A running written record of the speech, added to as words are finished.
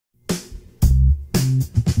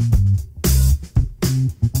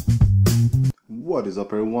What is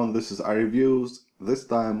up everyone, this is iReviews. This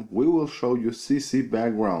time we will show you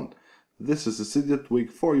CCBackground. This is a Cydia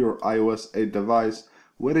tweak for your iOS 8 device.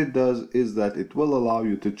 What it does is that it will allow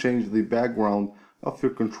you to change the background of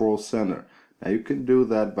your control center. Now you can do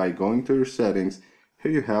that by going to your settings.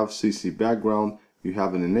 Here you have CCBackground, you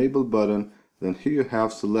have an enable button, then here you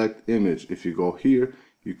have select image. If you go here,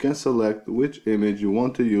 you can select which image you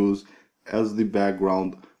want to use as the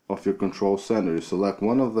background of your control center. You select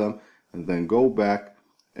one of them and then go back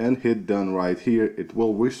and hit done right here. It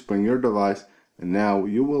will respring your device and now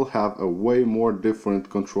you will have a way more different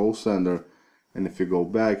control center. And if you go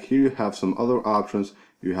back here, you have some other options.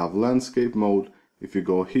 You have landscape mode. If you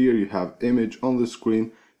go here, you have image on the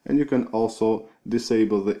screen, and you can also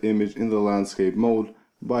disable the image in the landscape mode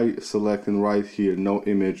by selecting right here no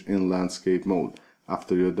image in landscape mode.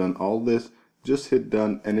 After you've done all this, just hit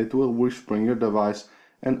done and it will respring your device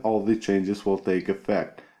and all the changes will take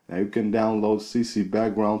effect. Now you can download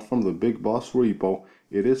CCBackground from the Big Boss repo.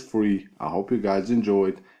 It is free. I hope you guys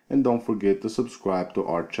enjoyed and don't forget to subscribe to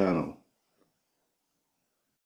our channel.